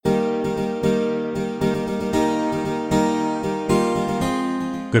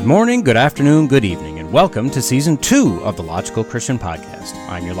Good morning, good afternoon, good evening, and welcome to Season 2 of the Logical Christian Podcast.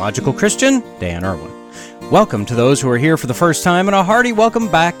 I'm your Logical Christian, Dan Irwin. Welcome to those who are here for the first time, and a hearty welcome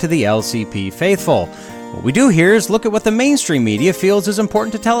back to the LCP faithful. What we do here is look at what the mainstream media feels is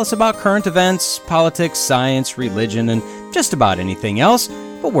important to tell us about current events, politics, science, religion, and just about anything else,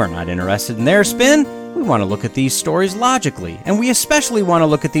 but we're not interested in their spin. We want to look at these stories logically, and we especially want to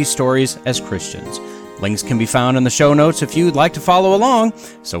look at these stories as Christians. Links can be found in the show notes if you'd like to follow along.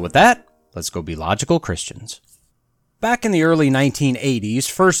 So with that, let's go be logical Christians. Back in the early 1980s,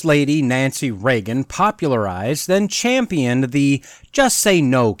 First Lady Nancy Reagan popularized, then championed the Just Say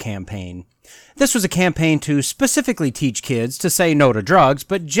No campaign. This was a campaign to specifically teach kids to say no to drugs,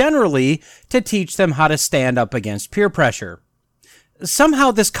 but generally to teach them how to stand up against peer pressure. Somehow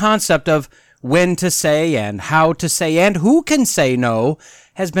this concept of when to say and how to say and who can say no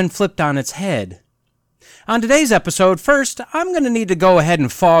has been flipped on its head. On today's episode, first, I'm going to need to go ahead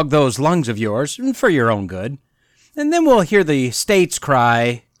and fog those lungs of yours for your own good. And then we'll hear the states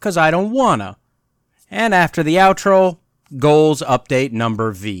cry, 'cause I don't wanna. And after the outro, goals update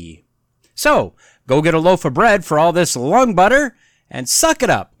number V. So, go get a loaf of bread for all this lung butter, and suck it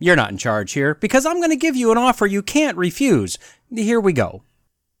up. You're not in charge here, because I'm going to give you an offer you can't refuse. Here we go.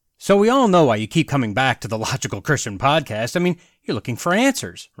 So we all know why you keep coming back to the Logical Christian Podcast. I mean, you're looking for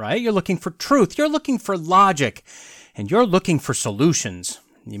answers, right? You're looking for truth. You're looking for logic. And you're looking for solutions.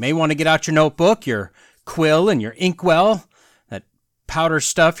 You may want to get out your notebook, your quill, and your inkwell, that powder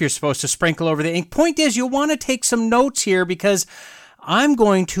stuff you're supposed to sprinkle over the ink. Point is, you'll want to take some notes here because I'm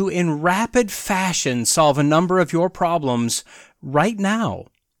going to, in rapid fashion, solve a number of your problems right now.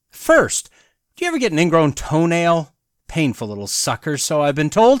 First, do you ever get an ingrown toenail? Painful little suckers, so I've been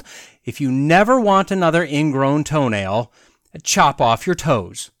told. If you never want another ingrown toenail, chop off your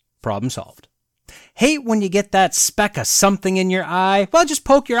toes. Problem solved. Hate when you get that speck of something in your eye? Well, just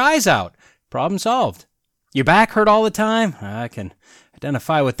poke your eyes out. Problem solved. Your back hurt all the time? I can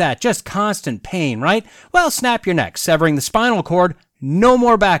identify with that. Just constant pain, right? Well, snap your neck, severing the spinal cord. No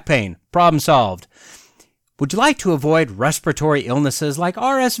more back pain. Problem solved. Would you like to avoid respiratory illnesses like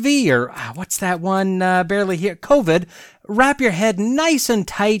RSV or, what's that one, barely here, COVID? Wrap your head nice and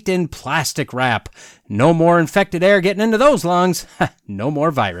tight in plastic wrap. No more infected air getting into those lungs. No more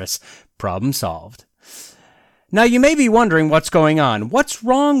virus. Problem solved. Now, you may be wondering what's going on. What's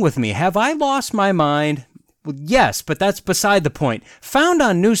wrong with me? Have I lost my mind? Well, yes, but that's beside the point. Found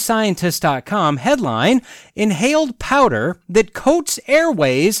on NewScientist.com, headline, Inhaled powder that coats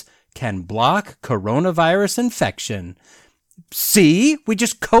airways can block coronavirus infection. See, we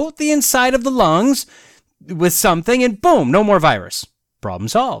just coat the inside of the lungs with something and boom, no more virus. Problem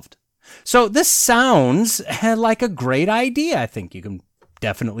solved. So this sounds like a great idea. I think you can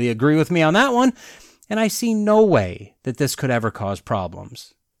definitely agree with me on that one. And I see no way that this could ever cause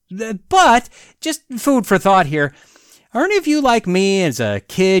problems. But just food for thought here. Are any of you like me as a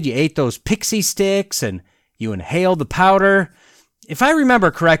kid? You ate those pixie sticks and you inhaled the powder. If I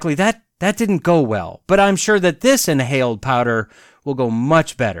remember correctly, that didn't go well, but I'm sure that this inhaled powder will go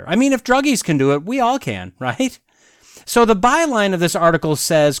much better. I mean, if druggies can do it, we all can, right? So the byline of this article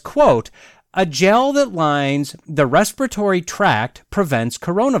says, quote, a gel that lines the respiratory tract prevents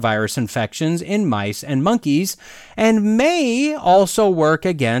coronavirus infections in mice and monkeys and may also work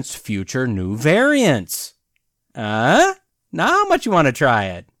against future new variants. Now how much you want to try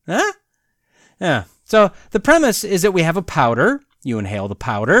it? Yeah. So the premise is that we have a powder. You inhale the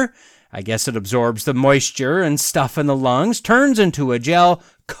powder. I guess it absorbs the moisture and stuff in the lungs, turns into a gel,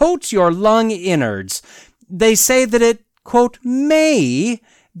 coats your lung innards. They say that it, quote, may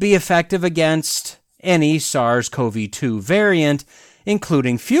be effective against any SARS-CoV-2 variant,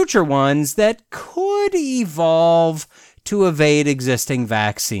 including future ones that could evolve to evade existing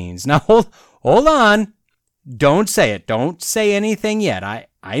vaccines. Now, hold on. Don't say it. Don't say anything yet.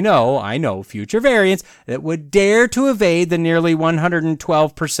 I know, future variants that would dare to evade the nearly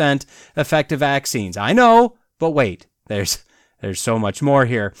 112% effective vaccines. I know, but wait, there's so much more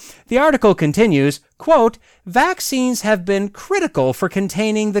here. The article continues, quote, vaccines have been critical for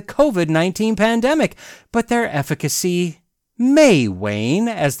containing the COVID-19 pandemic, but their efficacy may wane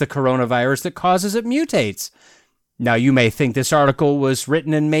as the coronavirus that causes it mutates. Now, you may think this article was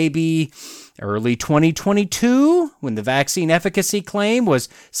written in maybe early 2022, when the vaccine efficacy claim was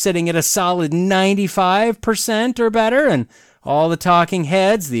sitting at a solid 95% or better, and all the talking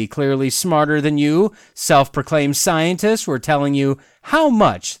heads, the clearly smarter than you, self-proclaimed scientists, were telling you how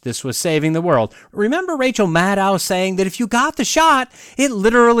much this was saving the world. Remember Rachel Maddow saying that if you got the shot, it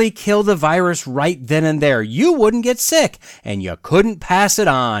literally killed the virus right then and there. You wouldn't get sick, and you couldn't pass it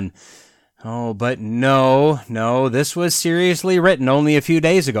on. Oh, but no, this was seriously written only a few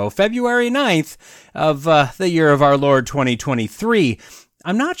days ago, February 9th of the year of our Lord 2023.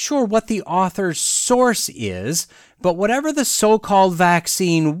 I'm not sure what the author's source is, but whatever the so-called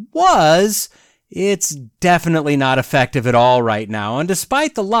vaccine was, it's definitely not effective at all right now. And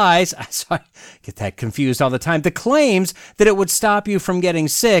despite the lies, I get that confused all the time, the claims that it would stop you from getting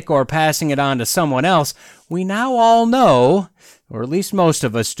sick or passing it on to someone else, we now all know, or at least most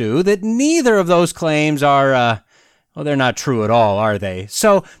of us do, that neither of those claims are, they're not true at all, are they?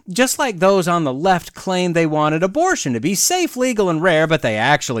 So, just like those on the left claimed they wanted abortion to be safe, legal, and rare, but they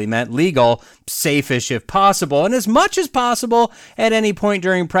actually meant legal, safe-ish if possible, and as much as possible at any point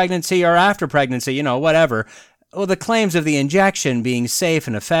during pregnancy or after pregnancy, whatever. Well, the claims of the injection being safe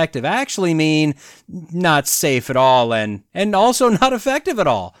and effective actually mean not safe at all and also not effective at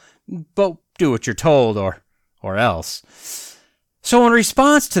all. But do what you're told or else. So in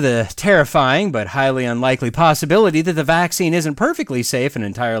response to the terrifying but highly unlikely possibility that the vaccine isn't perfectly safe and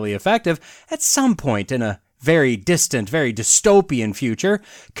entirely effective, at some point in a very distant, very dystopian future,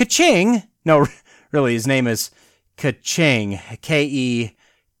 Kaching, no, really his name is Kaching, Kecheng,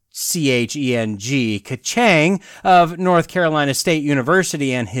 Kaching of North Carolina State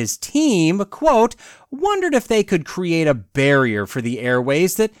University and his team, quote, wondered if they could create a barrier for the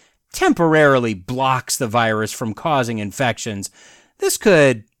airways that temporarily blocks the virus from causing infections. This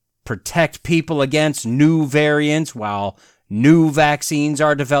could protect people against new variants while new vaccines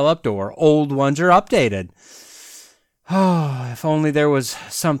are developed or old ones are updated. Oh, if only there was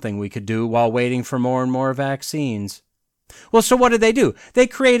something we could do while waiting for more and more vaccines. Well, so what did they do? They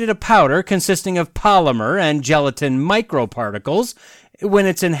created a powder consisting of polymer and gelatin microparticles. When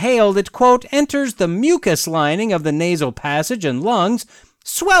it's inhaled, it, quote, enters the mucus lining of the nasal passage and lungs,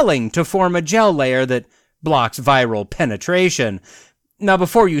 swelling to form a gel layer that blocks viral penetration. Now,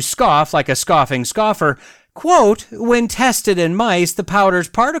 before you scoff like a scoffing scoffer, quote, when tested in mice, the powder's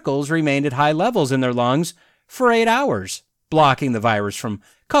particles remained at high levels in their lungs for 8 hours, blocking the virus from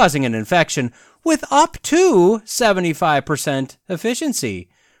causing an infection with up to 75% efficiency,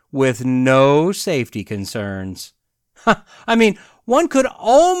 with no safety concerns. I mean, one could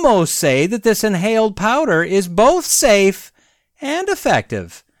almost say that this inhaled powder is both safe and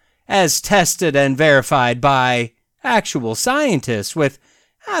effective, as tested and verified by actual scientists with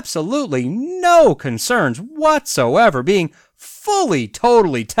absolutely no concerns whatsoever, being fully,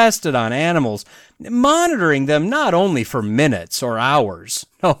 totally tested on animals, monitoring them not only for minutes or hours,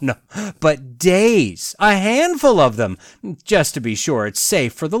 no, but days, a handful of them, just to be sure it's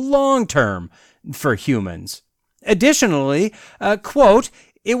safe for the long term for humans. Additionally, quote,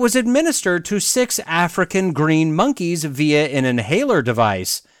 it was administered to 6 African green monkeys via an inhaler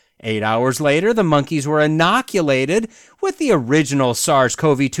device. 8 hours later, the monkeys were inoculated with the original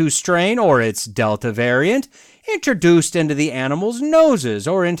SARS-CoV-2 strain or its Delta variant, introduced into the animals' noses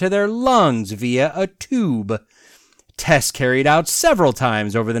or into their lungs via a tube. Tests carried out several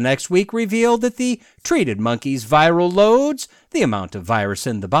times over the next week revealed that the treated monkeys' viral loads, the amount of virus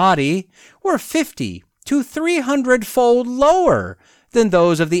in the body, were 50 to 300-fold lower than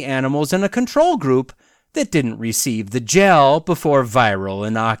those of the animals in a control group that didn't receive the gel before viral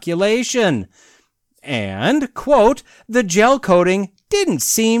inoculation. And, quote, the gel coating didn't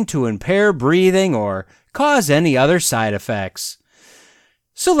seem to impair breathing or cause any other side effects.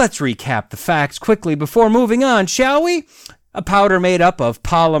 So let's recap the facts quickly before moving on, shall we? A powder made up of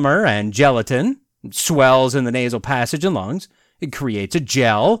polymer and gelatin swells in the nasal passage and lungs. It creates a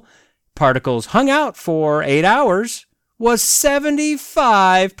gel. Particles hung out for 8 hours. Was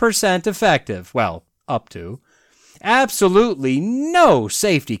 75% effective. Well, up to. Absolutely no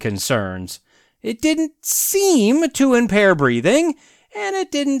safety concerns. It didn't seem to impair breathing, and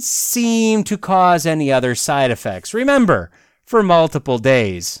it didn't seem to cause any other side effects. Remember, for multiple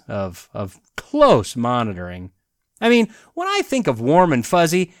days of close monitoring. I mean, when I think of warm and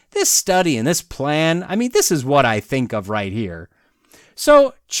fuzzy, this study and this plan, this is what I think of right here.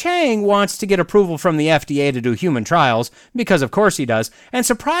 So Chang wants to get approval from the FDA to do human trials, because of course he does, and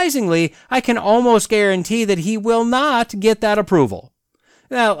surprisingly, I can almost guarantee that he will not get that approval.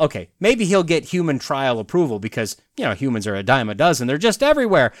 Well, okay, maybe he'll get human trial approval because, humans are a dime a dozen. They're just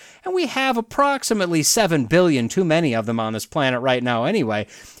everywhere, and we have approximately 7 billion too many of them on this planet right now anyway.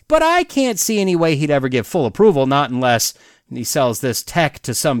 But I can't see any way he'd ever get full approval, not unless he sells this tech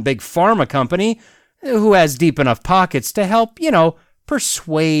to some big pharma company who has deep enough pockets to help,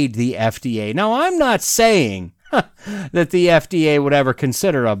 persuade the FDA. Now, I'm not saying that the FDA would ever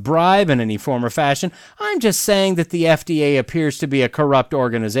consider a bribe in any form or fashion. I'm just saying that the FDA appears to be a corrupt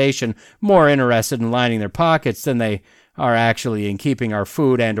organization more interested in lining their pockets than they are actually in keeping our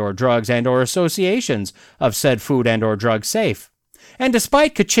food and or drugs and or associations of said food and or drugs safe. And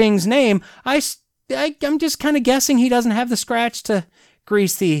despite Kaching's name, I'm just kind of guessing he doesn't have the scratch to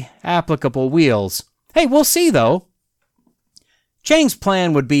grease the applicable wheels. Hey, we'll see, though. Chang's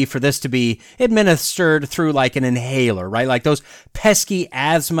plan would be for this to be administered through like an inhaler, right? Like those pesky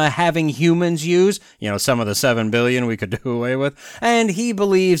asthma-having humans use, some of the 7 billion we could do away with. And he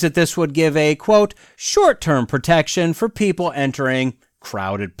believes that this would give a, quote, short-term protection for people entering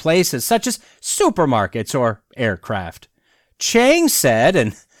crowded places, such as supermarkets or aircraft. Chang said,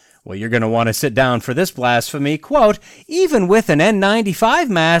 and well, you're going to want to sit down for this blasphemy, quote, even with an N95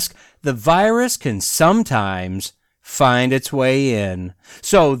 mask, the virus can sometimes find its way in.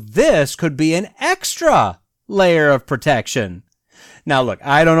 So this could be an extra layer of protection. Now, look,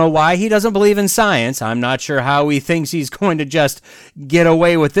 I don't know why he doesn't believe in science. I'm not sure how he thinks he's going to just get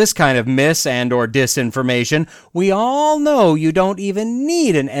away with this kind of mis- and or disinformation. We all know you don't even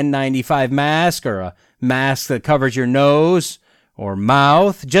need an N95 mask or a mask that covers your nose or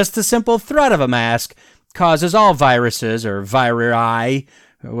mouth. Just the simple threat of a mask causes all viruses or viri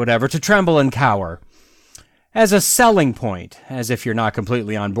or whatever to tremble and cower. As a selling point, as if you're not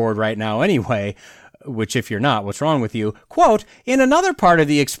completely on board right now anyway, which if you're not, what's wrong with you? Quote, in another part of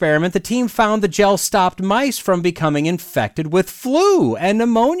the experiment, the team found the gel stopped mice from becoming infected with flu and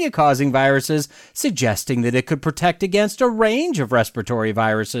pneumonia-causing viruses, suggesting that it could protect against a range of respiratory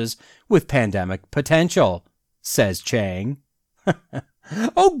viruses with pandemic potential, says Chang.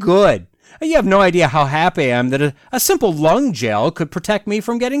 Oh, good. You have no idea how happy I am that a simple lung gel could protect me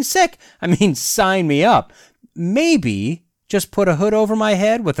from getting sick. I mean, sign me up. Maybe just put a hood over my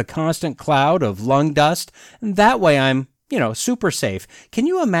head with a constant cloud of lung dust, and that way I'm, super safe. Can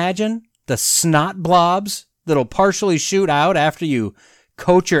you imagine the snot blobs that'll partially shoot out after you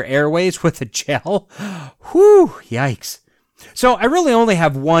coat your airways with a gel? Whew, yikes. So I really only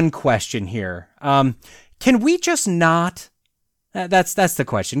have one question here. Can we just not... That's the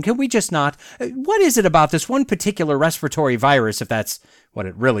question. Can we just not? What is it about this one particular respiratory virus, if that's what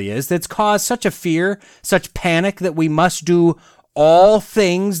it really is, that's caused such a fear, such panic that we must do all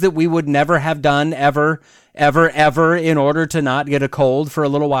things that we would never have done ever in order to not get a cold for a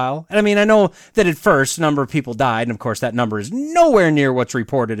little while? And I mean, I know that at first a number of people died, and of course that number is nowhere near what's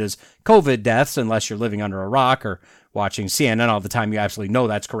reported as COVID deaths, unless you're living under a rock or watching CNN all the time. You absolutely know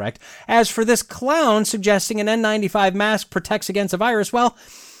that's correct. As for this clown suggesting an N95 mask protects against a virus, well,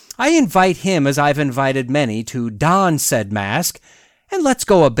 I invite him, as I've invited many, to don said mask, and let's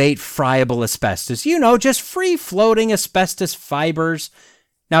go abate friable asbestos. Just free-floating asbestos fibers.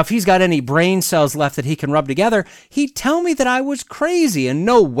 Now, if he's got any brain cells left that he can rub together, he'd tell me that I was crazy, and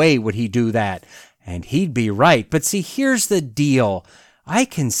no way would he do that. And he'd be right. But see, here's the deal. I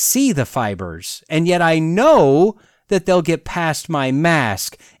can see the fibers, and yet I know that they'll get past my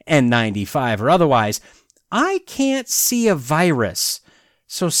mask, N95 or otherwise. I can't see a virus.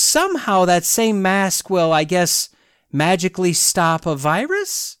 So somehow that same mask will, I guess, magically stop a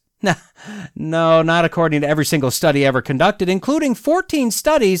virus? No, not according to every single study ever conducted, including 14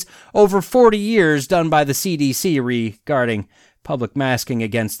 studies over 40 years done by the CDC regarding public masking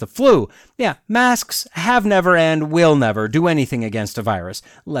against the flu. Yeah, masks have never and will never do anything against a virus.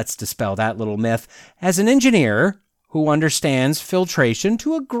 Let's dispel that little myth. As an engineer who understands filtration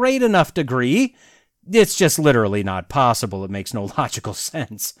to a great enough degree, it's just literally not possible. It makes no logical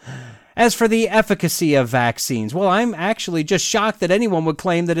sense. As for the efficacy of vaccines, well, I'm actually just shocked that anyone would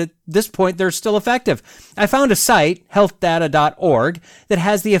claim that at this point they're still effective. I found a site, healthdata.org, that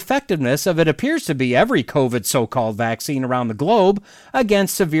has the effectiveness of, it appears to be, every COVID so-called vaccine around the globe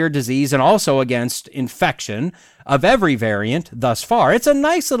against severe disease and also against infection of every variant thus far. It's a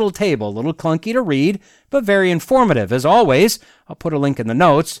nice little table, a little clunky to read, but very informative. As always, I'll put a link in the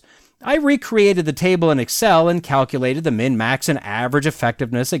notes. I recreated the table in Excel and calculated the min, max, and average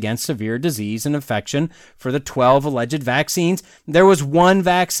effectiveness against severe disease and infection for the 12 alleged vaccines. There was one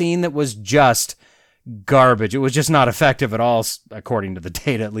vaccine that was just garbage. It was just not effective at all, according to the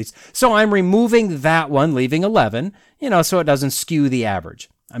data at least. So I'm removing that one, leaving 11, so it doesn't skew the average.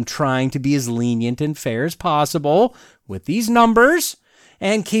 I'm trying to be as lenient and fair as possible with these numbers,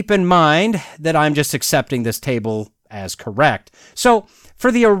 and keep in mind that I'm just accepting this table as correct. So for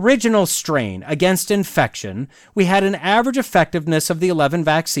the original strain against infection, we had an average effectiveness of the 11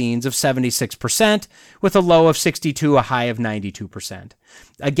 vaccines of 76%, with a low of 62, a high of 92%.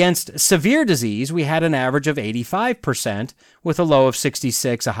 Against severe disease, we had an average of 85%, with a low of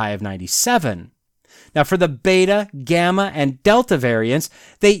 66, a high of 97. Now, for the beta, gamma, and delta variants,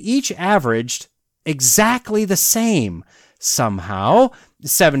 they each averaged exactly the same. Somehow,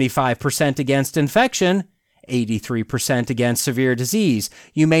 75% against infection 83% against severe disease.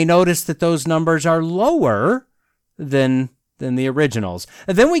 You may notice that those numbers are lower than the originals.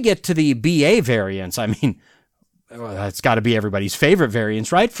 And then we get to the BA variants. I mean, well, that's got to be everybody's favorite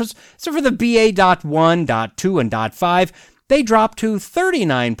variants, right? So for the BA.1, .2, and .5, they drop to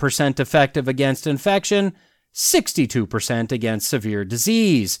 39% effective against infection, 62% against severe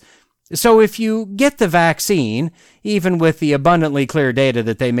disease. So if you get the vaccine, even with the abundantly clear data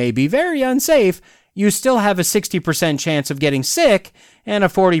that they may be very unsafe, you still have a 60% chance of getting sick and a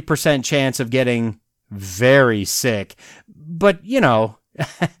 40% chance of getting very sick. But,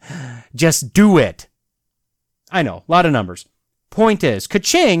 just do it. I know, a lot of numbers. Point is,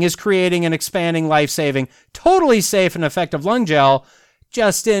 Kaching is creating an expanding, life-saving, totally safe and effective lung gel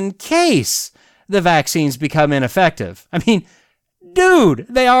just in case the vaccines become ineffective. I mean, dude,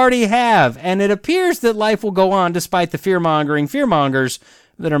 they already have, and it appears that life will go on despite the fear-mongers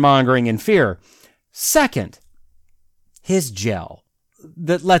that are mongering in fear. Second, his gel,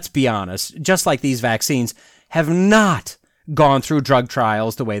 that, let's be honest, just like these vaccines, have not gone through drug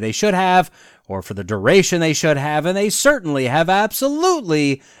trials the way they should have, or for the duration they should have, and they certainly have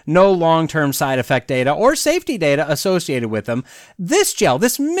absolutely no long-term side effect data or safety data associated with them. This gel,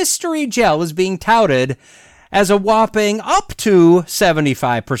 this mystery gel, is being touted as a whopping up to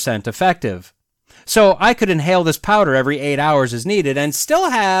 75% effective. So I could inhale this powder every 8 hours as needed and still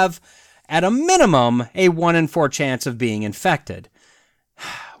have, at a minimum, a 1 in 4 chance of being infected.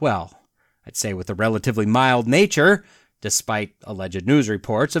 Well, I'd say with the relatively mild nature, despite alleged news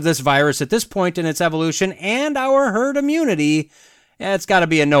reports, of this virus at this point in its evolution and our herd immunity, it's got to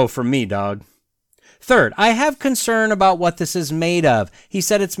be a no from me, dog. Third, I have concern about what this is made of. He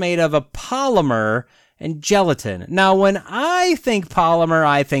said it's made of a polymer and gelatin. Now, when I think polymer,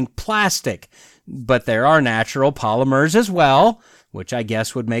 I think plastic, but there are natural polymers as well, which I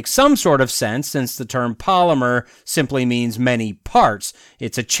guess would make some sort of sense since the term polymer simply means many parts.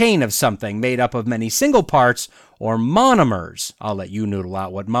 It's a chain of something made up of many single parts, or monomers. I'll let you noodle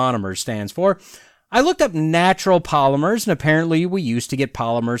out what monomers stands for. I looked up natural polymers, and apparently we used to get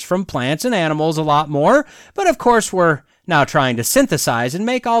polymers from plants and animals a lot more, but of course we're now trying to synthesize and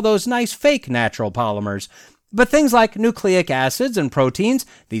make all those nice fake natural polymers. But things like nucleic acids and proteins,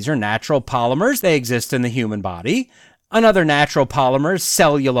 these are natural polymers. They exist in the human body. Another natural polymer is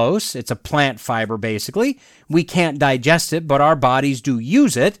cellulose. It's a plant fiber, basically. We can't digest it, but our bodies do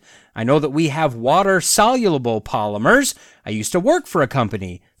use it. I know that we have water-soluble polymers. I used to work for a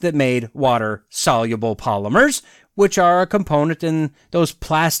company that made water-soluble polymers, which are a component in those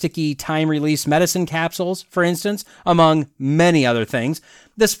plasticky time-release medicine capsules, for instance, among many other things.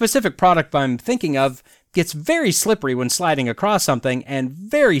 The specific product I'm thinking of gets very slippery when sliding across something and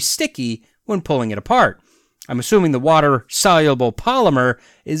very sticky when pulling it apart. I'm assuming the water-soluble polymer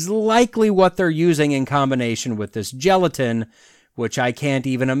is likely what they're using in combination with this gelatin, which I can't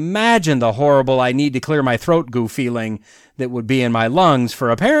even imagine the horrible I need to clear my throat goo feeling that would be in my lungs for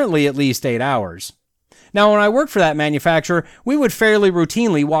apparently at least 8 hours. Now, when I worked for that manufacturer, we would fairly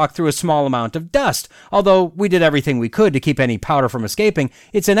routinely walk through a small amount of dust. Although we did everything we could to keep any powder from escaping,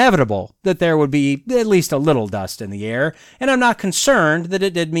 it's inevitable that there would be at least a little dust in the air, and I'm not concerned that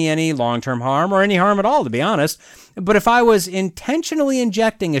it did me any long-term harm or any harm at all, to be honest. But if I was intentionally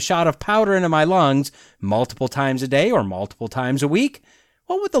injecting a shot of powder into my lungs multiple times a day or multiple times a week,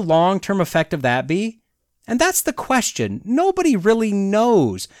 what would the long-term effect of that be? And that's the question. Nobody really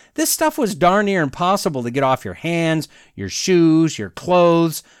knows. This stuff was darn near impossible to get off your hands, your shoes, your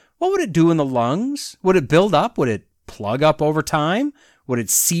clothes. What would it do in the lungs? Would it build up? Would it plug up over time? Would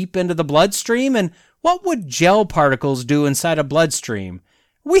it seep into the bloodstream? And what would gel particles do inside a bloodstream?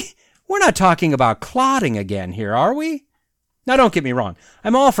 We're not talking about clotting again here, are we? Now, don't get me wrong.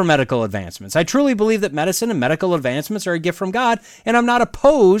 I'm all for medical advancements. I truly believe that medicine and medical advancements are a gift from God, and I'm not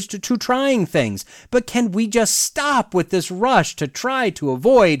opposed to trying things. But can we just stop with this rush to try to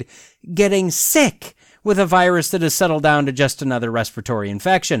avoid getting sick with a virus that has settled down to just another respiratory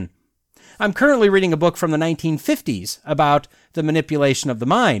infection? I'm currently reading a book from the 1950s about the manipulation of the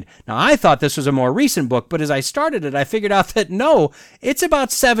mind. Now, I thought this was a more recent book, but as I started it, I figured out that no, it's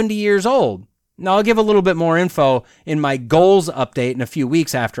about 70 years old. Now, I'll give a little bit more info in my goals update in a few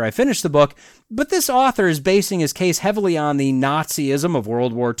weeks after I finish the book, but this author is basing his case heavily on the Nazism of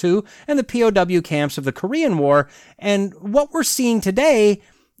World War II and the POW camps of the Korean War, and what we're seeing today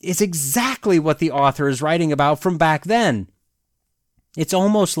is exactly what the author is writing about from back then. It's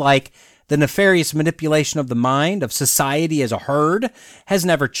almost like the nefarious manipulation of the mind, of society as a herd, has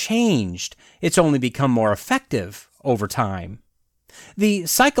never changed. It's only become more effective over time. The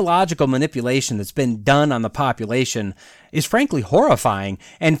psychological manipulation that's been done on the population is frankly horrifying,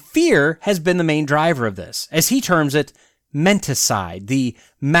 and fear has been the main driver of this. As he terms it, menticide, the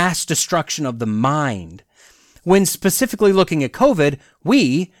mass destruction of the mind. When specifically looking at COVID,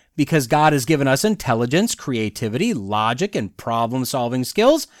 we, because God has given us intelligence, creativity, logic, and problem-solving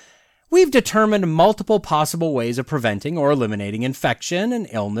skills, we've determined multiple possible ways of preventing or eliminating infection and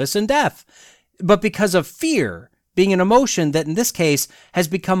illness and death. But because of fear, being an emotion that in this case has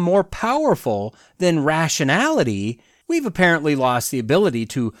become more powerful than rationality, we've apparently lost the ability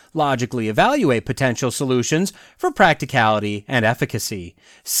to logically evaluate potential solutions for practicality and efficacy.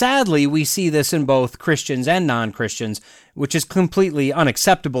 Sadly, we see this in both Christians and non-Christians, which is completely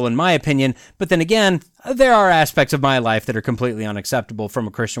unacceptable in my opinion, but then again, there are aspects of my life that are completely unacceptable from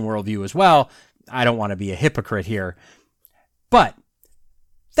a Christian worldview as well. I don't want to be a hypocrite here. But,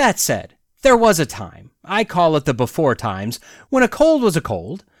 that said, there was a time, I call it the before times, when a cold was a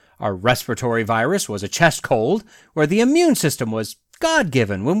cold, our respiratory virus was a chest cold, where the immune system was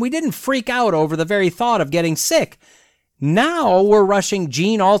God-given, when we didn't freak out over the very thought of getting sick. Now we're rushing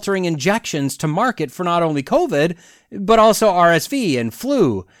gene-altering injections to market for not only COVID, but also RSV and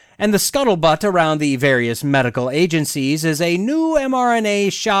flu. And the scuttlebutt around the various medical agencies is a new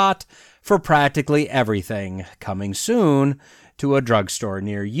mRNA shot for practically everything, coming soon to a drugstore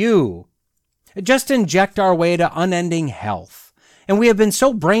near you. Just inject our way to unending health. And we have been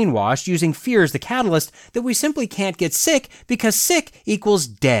so brainwashed using fear as the catalyst that we simply can't get sick because sick equals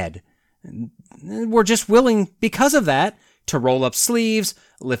dead. We're just willing, because of that, to roll up sleeves,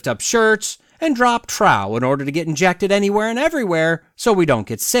 lift up shirts, and drop trow in order to get injected anywhere and everywhere so we don't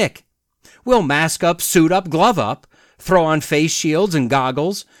get sick. We'll mask up, suit up, glove up, throw on face shields and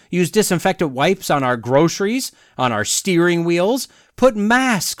goggles, use disinfectant wipes on our groceries, on our steering wheels, put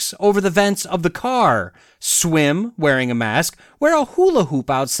masks over the vents of the car, swim wearing a mask, wear a hula hoop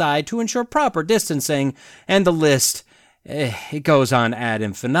outside to ensure proper distancing, and the list, it goes on ad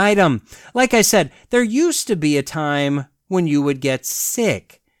infinitum. Like I said, there used to be a time when you would get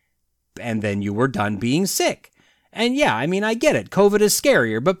sick, and then you were done being sick. And yeah, I mean, I get it. COVID is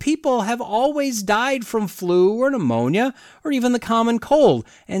scarier, but people have always died from flu or pneumonia or even the common cold.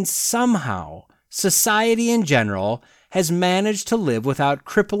 And somehow, society in general has managed to live without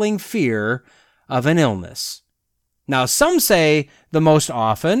crippling fear of an illness. Now, some say the most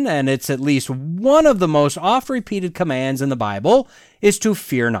often, and it's at least one of the most oft-repeated commands in the Bible, is to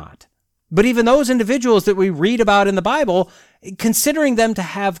fear not. But even those individuals that we read about in the Bible, considering them to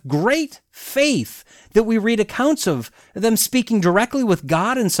have great faith, that we read accounts of them speaking directly with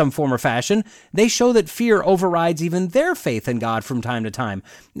God in some form or fashion, they show that fear overrides even their faith in God from time to time.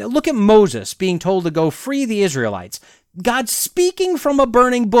 Now, look at Moses being told to go free the Israelites. God speaking from a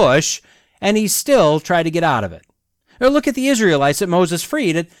burning bush, and he still tried to get out of it. Or look at the Israelites that Moses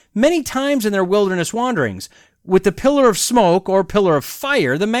freed at many times in their wilderness wanderings. With the pillar of smoke or pillar of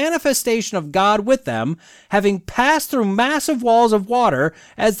fire, the manifestation of God with them, having passed through massive walls of water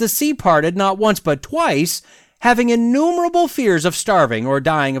as the sea parted not once but twice, having innumerable fears of starving or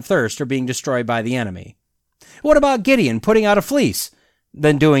dying of thirst or being destroyed by the enemy. What about Gideon putting out a fleece,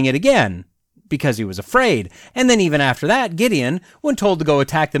 then doing it again? Because he was afraid. And then even after that, Gideon, when told to go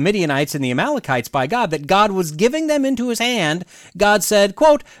attack the Midianites and the Amalekites by God, that God was giving them into his hand, God said,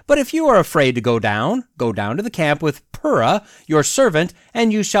 quote, "But if you are afraid to go down to the camp with Purah, your servant,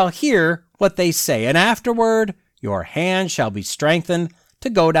 and you shall hear what they say. And afterward, your hand shall be strengthened to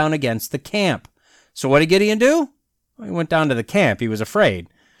go down against the camp." So what did Gideon do? Well, he went down to the camp. He was afraid.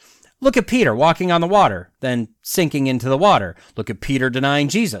 Look at Peter walking on the water, then sinking into the water. Look at Peter denying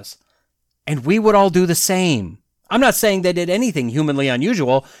Jesus. And we would all do the same. I'm not saying they did anything humanly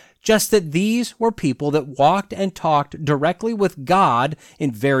unusual, just that these were people that walked and talked directly with God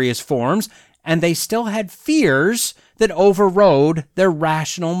in various forms, and they still had fears that overrode their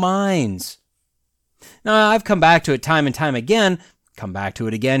rational minds. Now, I've come back to it time and time again, come back to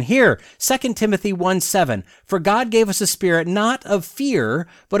it again here. 2 Timothy 1:7, "For God gave us a spirit not of fear,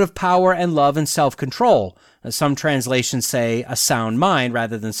 but of power and love and self-control." Some translations say a sound mind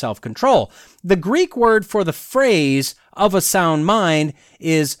rather than self-control. The Greek word for the phrase of a sound mind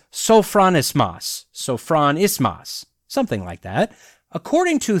is sophronismos, something like that.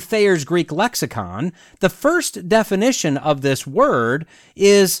 According to Thayer's Greek lexicon, the first definition of this word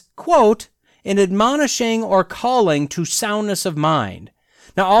is, quote, "an admonishing or calling to soundness of mind."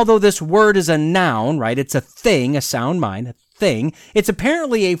 Now, although this word is a noun, right, it's a thing, a sound mind, a thing, it's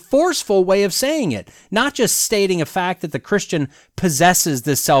apparently a forceful way of saying it, not just stating a fact that the Christian possesses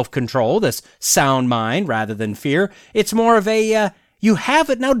this self-control, this sound mind, rather than fear. It's more of a, you have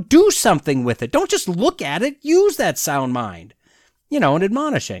it, now do something with it. Don't just look at it, use that sound mind. and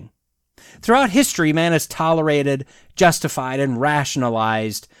admonishing. Throughout history, man has tolerated, justified, and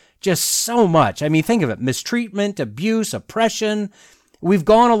rationalized just so much. I mean, think of it. Mistreatment, abuse, oppression. We've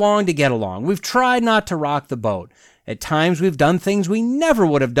gone along to get along. We've tried not to rock the boat. At times, we've done things we never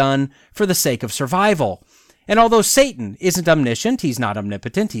would have done for the sake of survival. And although Satan isn't omniscient, he's not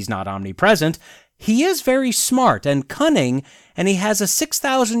omnipotent, he's not omnipresent, he is very smart and cunning, and he has a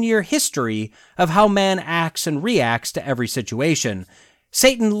 6,000-year history of how man acts and reacts to every situation.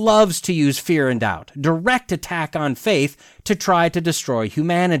 Satan loves to use fear and doubt, direct attack on faith, to try to destroy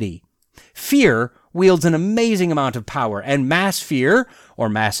humanity. Fear wields an amazing amount of power, and mass fear, or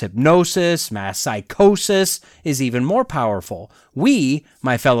mass hypnosis, mass psychosis, is even more powerful. We,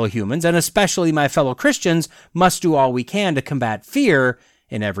 my fellow humans, and especially my fellow Christians, must do all we can to combat fear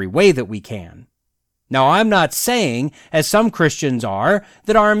in every way that we can. Now, I'm not saying, as some Christians are,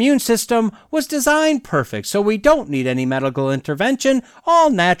 that our immune system was designed perfect, so we don't need any medical intervention. All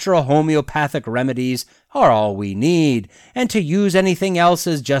natural homeopathic remedies are all we need, and to use anything else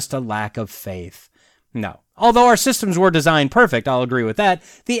is just a lack of faith. No. Although our systems were designed perfect, I'll agree with that,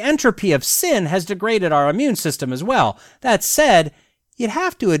 the entropy of sin has degraded our immune system as well. That said, you'd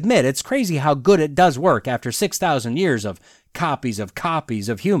have to admit it's crazy how good it does work after 6,000 years of copies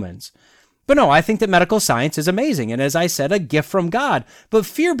of humans. But no, I think that medical science is amazing, and as I said, a gift from God. But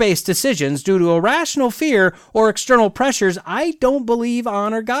fear-based decisions due to irrational fear or external pressures, I don't believe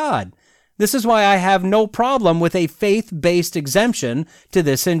honor God. This is why I have no problem with a faith-based exemption to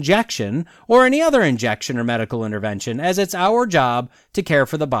this injection or any other injection or medical intervention, as it's our job to care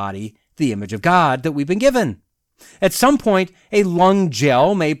for the body, the image of God that we've been given. At some point, a lung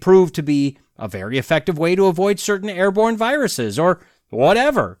gel may prove to be a very effective way to avoid certain airborne viruses or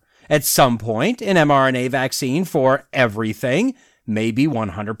whatever. At some point, an mRNA vaccine for everything may be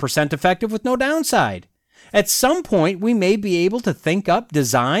 100% effective with no downside. At some point, we may be able to think up,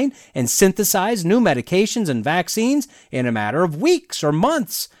 design, and synthesize new medications and vaccines in a matter of weeks or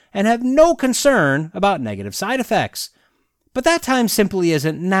months and have no concern about negative side effects. But that time simply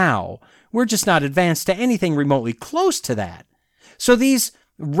isn't now. We're just not advanced to anything remotely close to that. So these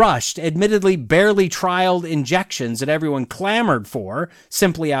rushed, admittedly barely trialed injections that everyone clamored for,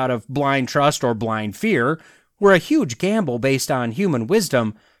 simply out of blind trust or blind fear, were a huge gamble based on human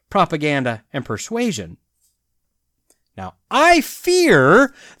wisdom, propaganda, and persuasion. Now, I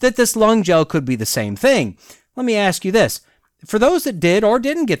fear that this lung gel could be the same thing. Let me ask you this. For those that did or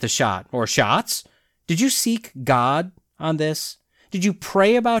didn't get the shot or shots, did you seek God on this? Did you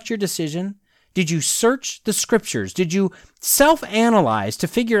pray about your decision? Did you search the scriptures? Did you self-analyze to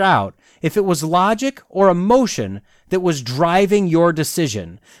figure out if it was logic or emotion that was driving your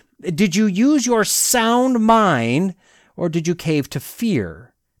decision? Did you use your sound mind, or did you cave to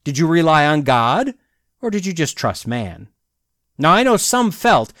fear? Did you rely on God, or did you just trust man? Now, I know some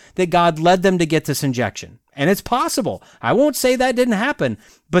felt that God led them to get this injection, and it's possible. I won't say that didn't happen,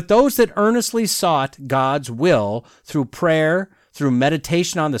 but those that earnestly sought God's will through prayer, through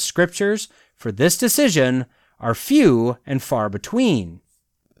meditation on the scriptures, for this decision are few and far between.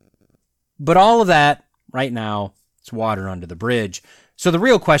 But all of that, right now, it's water under the bridge. So the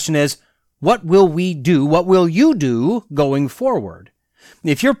real question is, what will we do? What will you do going forward?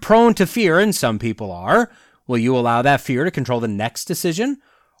 If you're prone to fear, and some people are, will you allow that fear to control the next decision?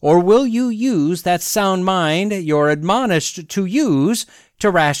 Or will you use that sound mind you're admonished to use to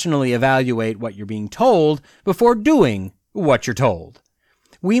rationally evaluate what you're being told before doing what you're told?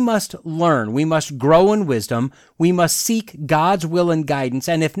 We must learn. We must grow in wisdom. We must seek God's will and guidance.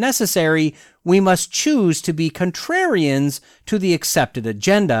 And if necessary, we must choose to be contrarians to the accepted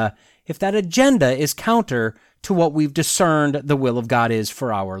agenda if that agenda is counter to what we've discerned the will of God is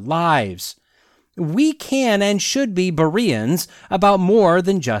for our lives. We can and should be Bereans about more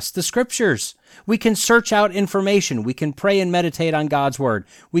than just the scriptures. We can search out information. We can pray and meditate on God's word.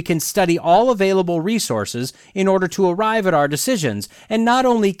 We can study all available resources in order to arrive at our decisions. And not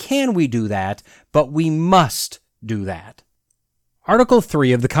only can we do that, but we must do that. Article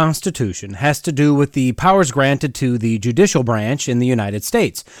 3 of the Constitution has to do with the powers granted to the judicial branch in the United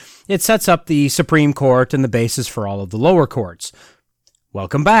States. It sets up the Supreme Court and the basis for all of the lower courts.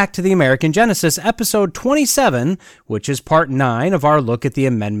 Welcome back to the American Genesis, episode 27, which is part 9 of our look at the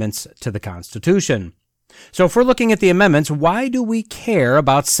amendments to the Constitution. So if we're looking at the amendments, why do we care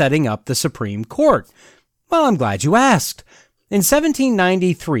about setting up the Supreme Court? Well, I'm glad you asked. In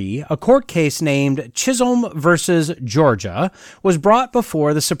 1793, a court case named Chisholm versus Georgia was brought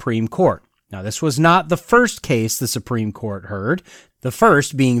before the Supreme Court. Now, this was not the first case the Supreme Court heard, the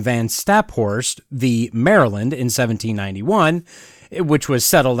first being Van Staphorst v. Maryland in 1791, which was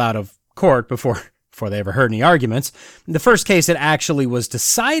settled out of court before before they ever heard any arguments. The first case that actually was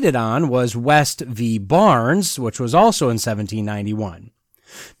decided on was West v. Barnes, which was also in 1791.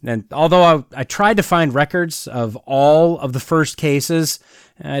 And although I tried to find records of all of the first cases,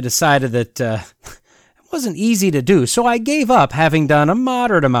 I decided that it wasn't easy to do, so I gave up, having done a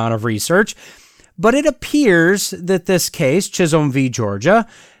moderate amount of research. But it appears that this case, Chisholm v. Georgia,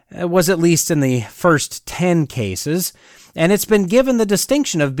 was at least in the first 10 cases, and it's been given the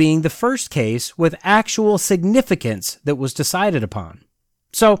distinction of being the first case with actual significance that was decided upon.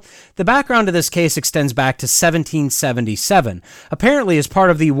 So, the background of this case extends back to 1777. Apparently, as part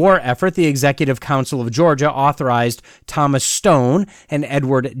of the war effort, the Executive Council of Georgia authorized Thomas Stone and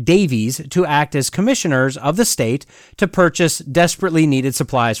Edward Davies to act as commissioners of the state to purchase desperately needed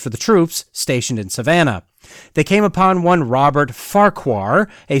supplies for the troops stationed in Savannah. They came upon one Robert Farquhar,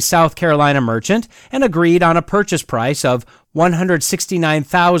 a South Carolina merchant, and agreed on a purchase price of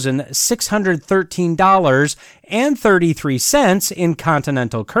 $169,613.33 in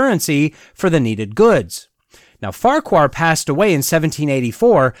continental currency for the needed goods. Now, Farquhar passed away in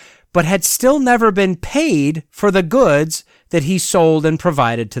 1784, but had still never been paid for the goods that he sold and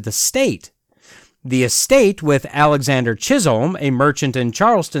provided to the state. The estate, with Alexander Chisholm, a merchant in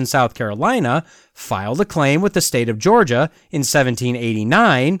Charleston, South Carolina, filed a claim with the state of Georgia in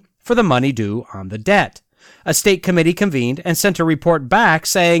 1789 for the money due on the debt. A state committee convened and sent a report back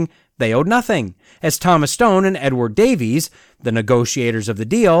saying they owed nothing, as Thomas Stone and Edward Davies, the negotiators of the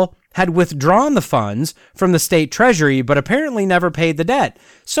deal, had withdrawn the funds from the state treasury but apparently never paid the debt,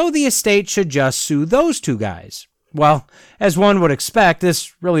 so the estate should just sue those two guys. Well, as one would expect,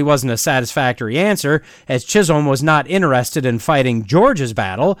 this really wasn't a satisfactory answer, as Chisholm was not interested in fighting Georgia's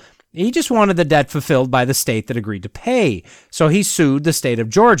battle. He just wanted the debt fulfilled by the state that agreed to pay, so he sued the state of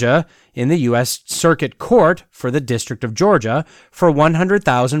Georgia in the U.S. Circuit Court for the District of Georgia for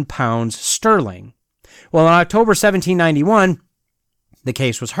 100,000 pounds sterling. Well, in October 1791, the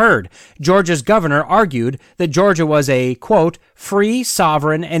case was heard. Georgia's governor argued that Georgia was a, quote, free,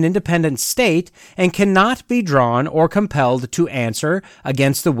 sovereign, and independent state and cannot be drawn or compelled to answer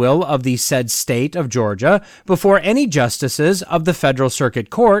against the will of the said state of Georgia before any justices of the Federal Circuit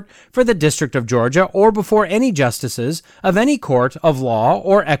Court for the District of Georgia or before any justices of any court of law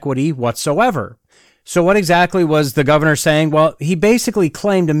or equity whatsoever. So what exactly was the governor saying? Well, he basically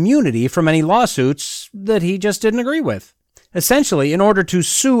claimed immunity from any lawsuits that he just didn't agree with. Essentially, in order to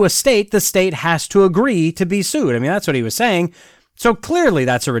sue a state, the state has to agree to be sued. I mean, that's what he was saying. So clearly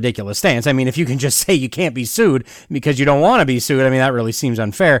that's a ridiculous stance. I mean, if you can just say you can't be sued because you don't want to be sued, I mean, that really seems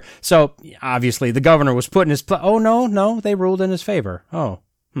unfair. So obviously the governor was put in his place. Oh, no, they ruled in his favor. Well.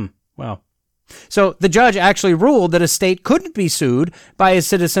 So the judge actually ruled that a state couldn't be sued by a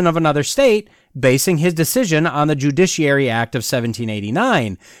citizen of another state, basing his decision on the Judiciary Act of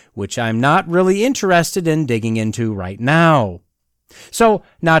 1789, which I'm not really interested in digging into right now. So,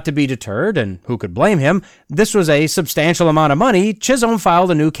 not to be deterred, and who could blame him, this was a substantial amount of money. Chisholm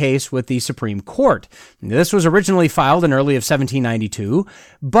filed a new case with the Supreme Court. This was originally filed in early of 1792,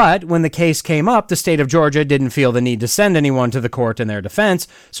 but when the case came up, the state of Georgia didn't feel the need to send anyone to the court in their defense,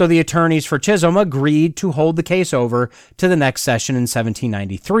 so the attorneys for Chisholm agreed to hold the case over to the next session in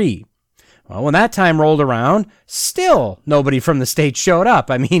 1793. Well, when that time rolled around, still nobody from the state showed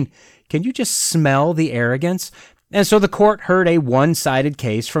up. I mean, can you just smell the arrogance? And so the court heard a one-sided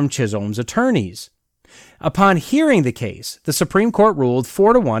case from Chisholm's attorneys. Upon hearing the case, the Supreme Court ruled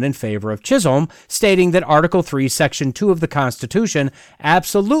 4-1 in favor of Chisholm, stating that Article 3, Section 2 of the Constitution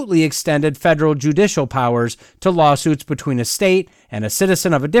absolutely extended federal judicial powers to lawsuits between a state and a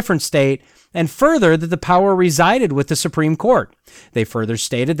citizen of a different state, and further that the power resided with the Supreme Court. They further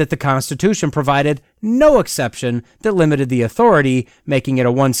stated that the Constitution provided no exception that limited the authority, making it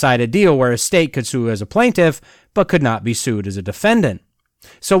a one-sided deal where a state could sue as a plaintiff, but could not be sued as a defendant.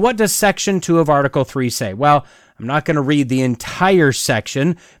 So what does Section 2 of Article 3 say? Well, I'm not going to read the entire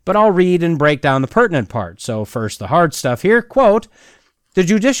section, but I'll read and break down the pertinent parts. So first, the hard stuff here, quote, "The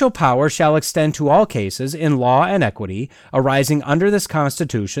judicial power shall extend to all cases in law and equity arising under this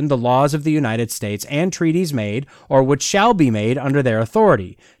Constitution, the laws of the United States, and treaties made, or which shall be made under their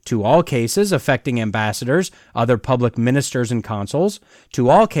authority, to all cases affecting ambassadors, other public ministers and consuls, to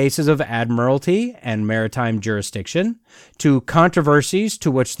all cases of admiralty and maritime jurisdiction, to controversies to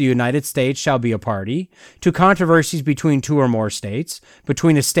which the United States shall be a party, to controversies between two or more states,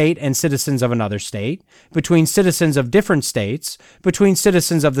 between a state and citizens of another state, between citizens of different states, between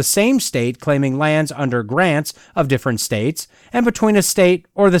citizens of the same state claiming lands under grants of different states, and between a state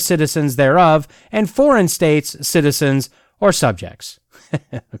or the citizens thereof and foreign states, citizens, or subjects.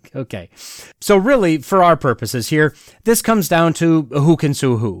 Okay. So really, for our purposes here, this comes down to who can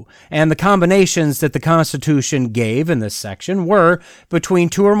sue who. And the combinations that the Constitution gave in this section were between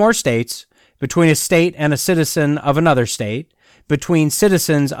two or more states, between a state and a citizen of another state, between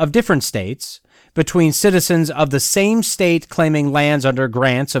citizens of different states, between citizens of the same state claiming lands under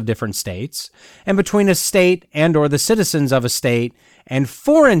grants of different states, and between a state and or the citizens of a state and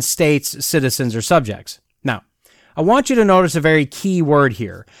foreign states' citizens or subjects. Now, I want you to notice a very key word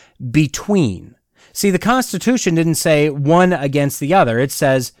here, between. See, the Constitution didn't say one against the other. It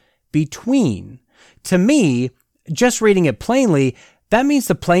says between. To me, just reading it plainly, that means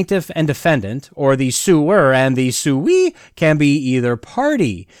the plaintiff and defendant, or the suer and the suee, can be either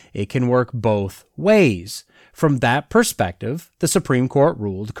party. It can work both ways. From that perspective, the Supreme Court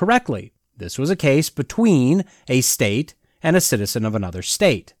ruled correctly. This was a case between a state and a citizen of another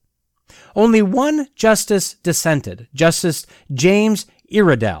state. Only one justice dissented, Justice James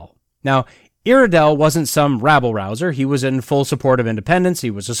Iredell. Now, Iredell wasn't some rabble-rouser. He was in full support of independence.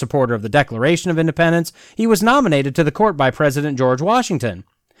 He was a supporter of the Declaration of Independence. He was nominated to the court by President George Washington.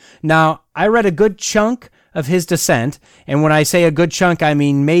 Now, I read a good chunk of his dissent, and when I say a good chunk, I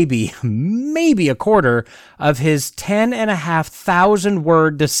mean maybe a quarter of his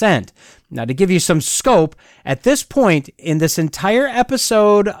 10,500-word dissent. Now, to give you some scope, at this point in this entire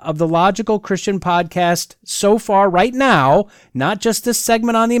episode of the Logical Christian Podcast so far right now, not just this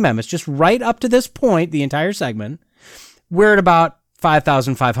segment on the amendments, just right up to this point, the entire segment, we're at about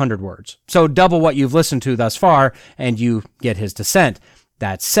 5,500 words. So double what you've listened to thus far, and you get his dissent.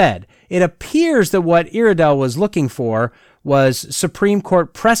 That said, it appears that what Iredell was looking for was Supreme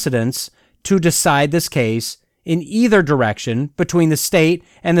Court precedents to decide this case in either direction between the state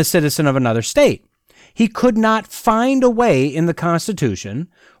and the citizen of another state. He could not find a way in the Constitution,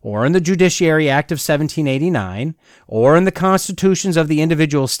 or in the Judiciary Act of 1789, or in the constitutions of the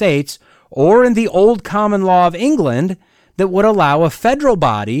individual states, or in the Old Common Law of England that would allow a federal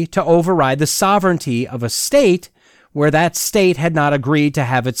body to override the sovereignty of a state where that state had not agreed to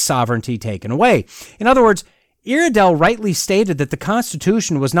have its sovereignty taken away. In other words, Iredell rightly stated that the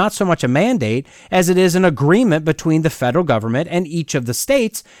Constitution was not so much a mandate as it is an agreement between the federal government and each of the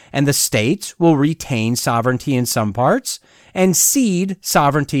states, and the states will retain sovereignty in some parts and cede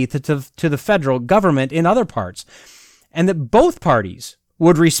sovereignty to the federal government in other parts, and that both parties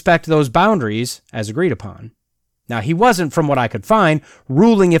would respect those boundaries as agreed upon. Now, he wasn't, from what I could find,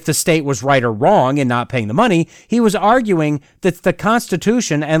 ruling if the state was right or wrong in not paying the money. He was arguing that the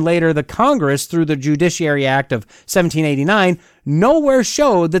Constitution and later the Congress, through the Judiciary Act of 1789, nowhere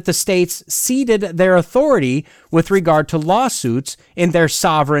showed that the states ceded their authority with regard to lawsuits in their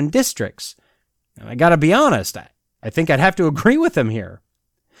sovereign districts. And I got to be honest, I think I'd have to agree with him here.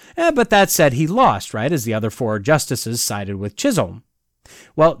 But that said, he lost, right, as the other four justices sided with Chisholm.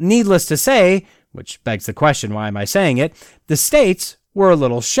 Well, needless to say, which begs the question, why am I saying it? The states were a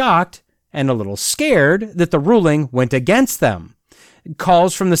little shocked and a little scared that the ruling went against them.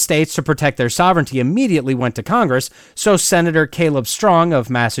 Calls from the states to protect their sovereignty immediately went to Congress, so Senator Caleb Strong of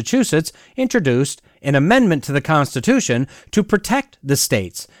Massachusetts introduced an amendment to the Constitution to protect the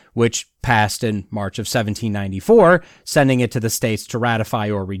states, which passed in March of 1794, sending it to the states to ratify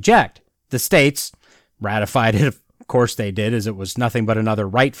or reject. The states ratified it. Of course they did, as it was nothing but another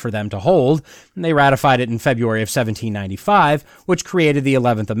right for them to hold. And they ratified it in February of 1795, which created the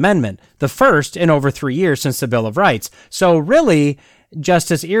 11th Amendment, the first in over 3 years since the Bill of Rights. So really,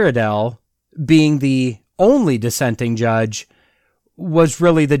 Justice Iredell, being the only dissenting judge, was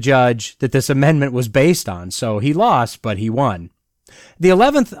really the judge that this amendment was based on. So he lost, but he won. The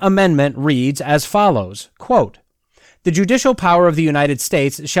 11th Amendment reads as follows, quote, "The judicial power of the United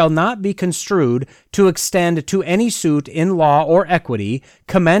States shall not be construed to extend to any suit in law or equity,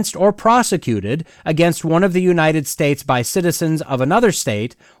 commenced or prosecuted against one of the United States by citizens of another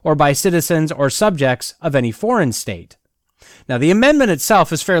state, or by citizens or subjects of any foreign state." Now, the amendment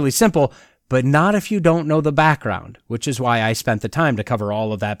itself is fairly simple, but not if you don't know the background, which is why I spent the time to cover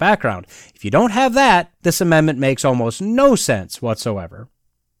all of that background. If you don't have that, this amendment makes almost no sense whatsoever.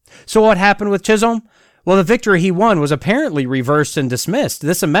 So what happened with Chisholm? Well, the victory he won was apparently reversed and dismissed.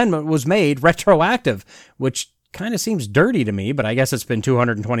 This amendment was made retroactive, which kind of seems dirty to me, but I guess it's been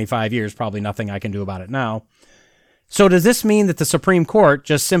 225 years, probably nothing I can do about it now. So does this mean that the Supreme Court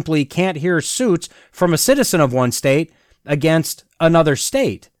just simply can't hear suits from a citizen of one state against another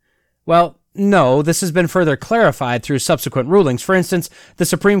state? Well, no, this has been further clarified through subsequent rulings. For instance, the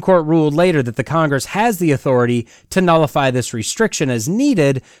Supreme Court ruled later that the Congress has the authority to nullify this restriction as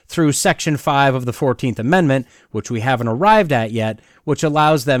needed through Section 5 of the 14th Amendment, which we haven't arrived at yet, which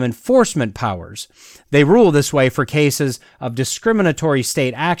allows them enforcement powers. They rule this way for cases of discriminatory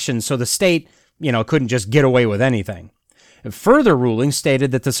state action, so the state, couldn't just get away with anything. Further rulings stated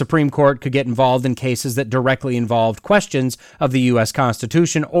that the Supreme Court could get involved in cases that directly involved questions of the U.S.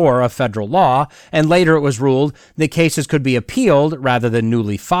 Constitution or of federal law, and later it was ruled that cases could be appealed rather than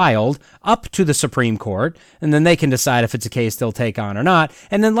newly filed up to the Supreme Court, and then they can decide if it's a case they'll take on or not.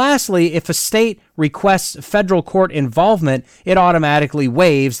 And then lastly, if a state requests federal court involvement, it automatically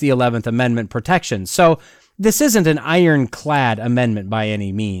waives the 11th Amendment protection. So this isn't an ironclad amendment by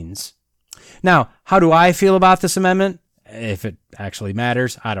any means. Now, how do I feel about this amendment? If it actually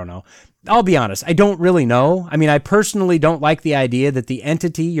matters, I don't know. I'll be honest, I don't really know. I personally don't like the idea that the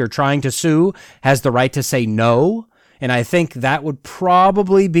entity you're trying to sue has the right to say no, and I think that would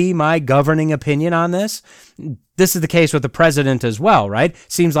probably be my governing opinion on this. This is the case with the president as well, right?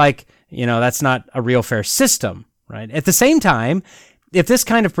 Seems like, that's not a real fair system, right? At the same time, if this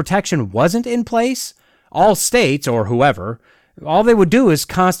kind of protection wasn't in place, all states, or whoever, all they would do is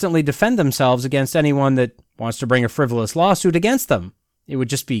constantly defend themselves against anyone that wants to bring a frivolous lawsuit against them. It would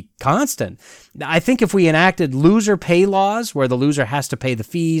just be constant. I think if we enacted loser pay laws where the loser has to pay the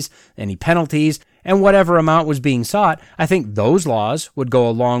fees, any penalties, and whatever amount was being sought, I think those laws would go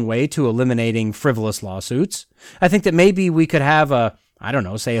a long way to eliminating frivolous lawsuits. I think that maybe we could have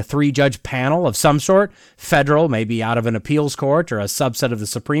say a 3-judge panel of some sort, federal, maybe out of an appeals court or a subset of the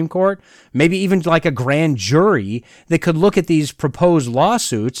Supreme Court, maybe even like a grand jury that could look at these proposed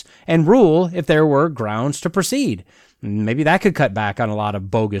lawsuits and rule if there were grounds to proceed. Maybe that could cut back on a lot of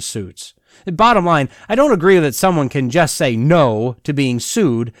bogus suits. Bottom line, I don't agree that someone can just say no to being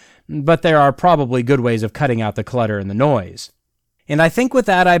sued, but there are probably good ways of cutting out the clutter and the noise. And I think with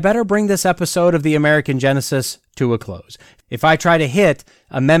that, I better bring this episode of the American Genesis to a close. If I try to hit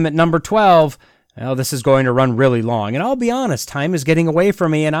Amendment number 12, this is going to run really long. And I'll be honest, time is getting away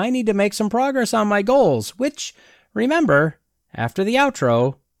from me, and I need to make some progress on my goals, which, remember, after the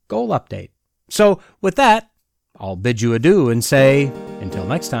outro, goal update. So with that, I'll bid you adieu and say, until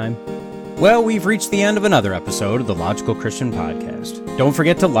next time. Well, we've reached the end of another episode of the Logical Christian Podcast. Don't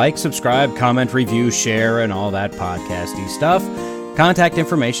forget to like, subscribe, comment, review, share, and all that podcasty stuff. Contact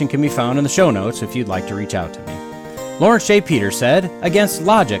information can be found in the show notes if you'd like to reach out to me. Lawrence J. Peters said, "Against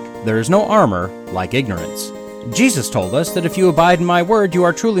logic, there is no armor like ignorance." Jesus told us that if you abide in my word, you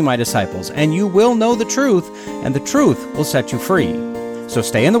are truly my disciples, and you will know the truth, and the truth will set you free. So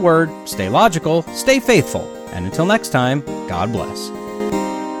stay in the word, stay logical, stay faithful, and until next time, God bless.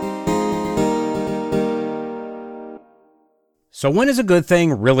 So when is a good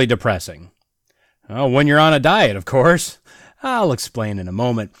thing really depressing? Oh, when you're on a diet, of course. I'll explain in a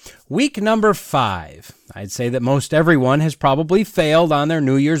moment. Week number 5. I'd say that most everyone has probably failed on their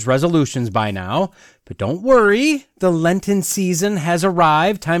New Year's resolutions by now. But don't worry, the Lenten season has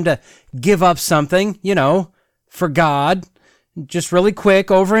arrived. Time to give up something, for God. Just really quick,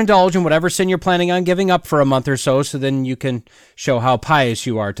 overindulge in whatever sin you're planning on giving up for a month or so then you can show how pious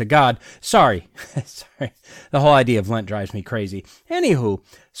you are to God. Sorry. The whole idea of Lent drives me crazy. Anywho,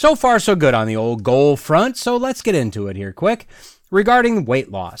 so far so good on the old goal front, so let's get into it here quick. Regarding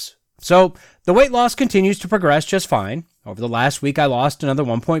weight loss. So the weight loss continues to progress just fine. Over the last week, I lost another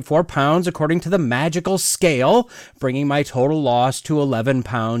 1.4 pounds according to the magical scale, bringing my total loss to 11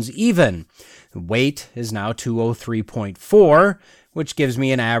 pounds even. Weight is now 203.4, which gives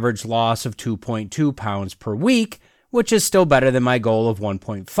me an average loss of 2.2 pounds per week, which is still better than my goal of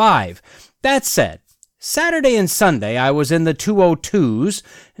 1.5. That said, Saturday and Sunday I was in the 202s,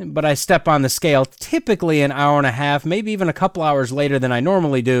 but I step on the scale typically an hour and a half, maybe even a couple hours later than I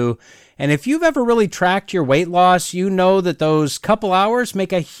normally do. And if you've ever really tracked your weight loss, you know that those couple hours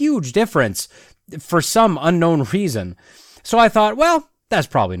make a huge difference for some unknown reason. So I thought, well, that's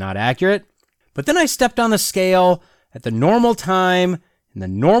probably not accurate. But then I stepped on the scale at the normal time, in the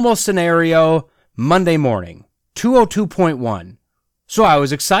normal scenario, Monday morning, 202.1. So I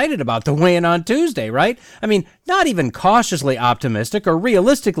was excited about the weigh-in on Tuesday, right? Not even cautiously optimistic or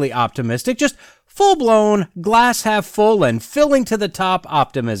realistically optimistic, just full-blown, glass half full and filling to the top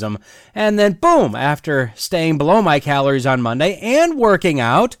optimism. And then boom, after staying below my calories on Monday and working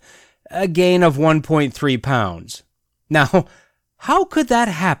out, a gain of 1.3 pounds. Now, how could that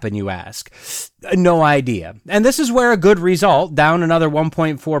happen, you ask? No idea. And this is where a good result, down another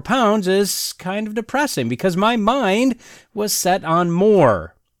 1.4 pounds, is kind of depressing because my mind was set on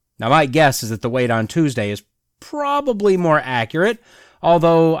more. Now, my guess is that the weight on Tuesday is probably more accurate,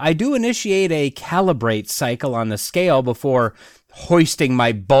 although I do initiate a calibrate cycle on the scale before hoisting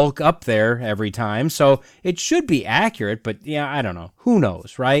my bulk up there every time, so it should be accurate, but yeah, I don't know. Who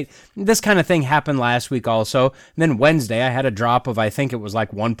knows, right? This kind of thing happened last week also. And then Wednesday, I had a drop of, I think it was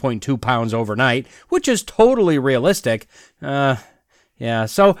like 1.2 pounds overnight, which is totally realistic. Yeah,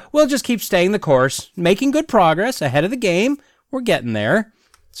 so we'll just keep staying the course, making good progress ahead of the game. We're getting there.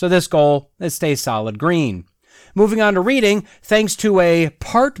 So this goal, it stays solid green. Moving on to reading, thanks to a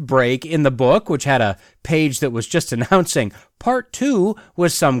part break in the book, which had a page that was just announcing part 2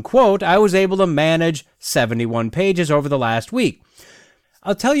 with some quote, I was able to manage 71 pages over the last week.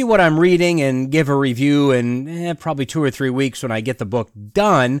 I'll tell you what I'm reading and give a review in probably 2 or 3 weeks when I get the book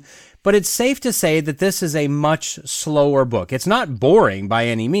done, but it's safe to say that this is a much slower book. It's not boring by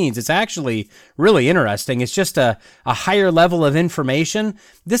any means. It's actually really interesting. It's just a higher level of information.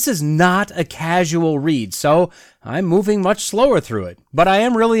 This is not a casual read, so I'm moving much slower through it, but I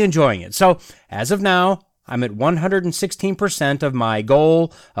am really enjoying it. So as of now, I'm at 116% of my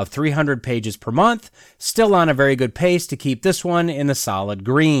goal of 300 pages per month, still on a very good pace to keep this one in the solid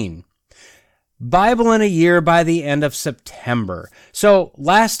green. Bible in a year by the end of September. So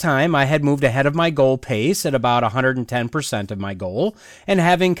last time I had moved ahead of my goal pace at about 110% of my goal, and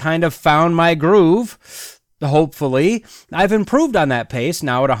having kind of found my groove, hopefully, I've improved on that pace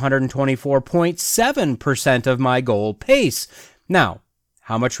now at 124.7% of my goal pace. Now,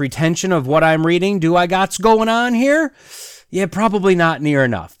 how much retention of what I'm reading do I got going on here? Yeah, probably not near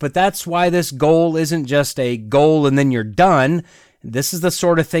enough, but that's why this goal isn't just a goal and then you're done. This is the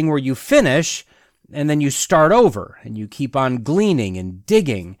sort of thing where you finish and then you start over and you keep on gleaning and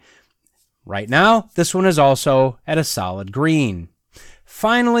digging. Right now, this one is also at a solid green.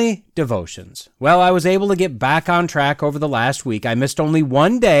 Finally, devotions. Well, I was able to get back on track over the last week. I missed only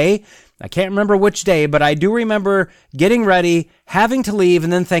one day. I can't remember which day, but I do remember getting ready, having to leave,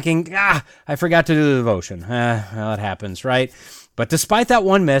 and then thinking, I forgot to do the devotion. Well, it happens, right? But despite that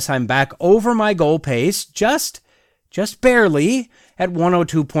one miss, I'm back over my goal pace, just barely, at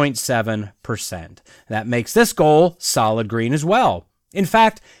 102.7%. That makes this goal solid green as well. In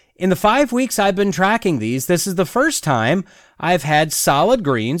fact, in the 5 weeks I've been tracking these, this is the first time I've had solid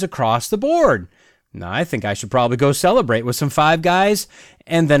greens across the board. Now, I think I should probably go celebrate with some Five Guys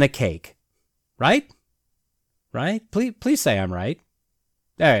and then a cake. Right? Right? Please say I'm right.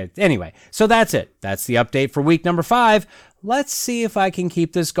 All right. Anyway, so that's it. That's the update for week number 5. Let's see if I can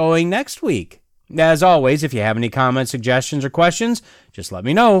keep this going next week. As always, if you have any comments, suggestions, or questions, just let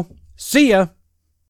me know. See ya!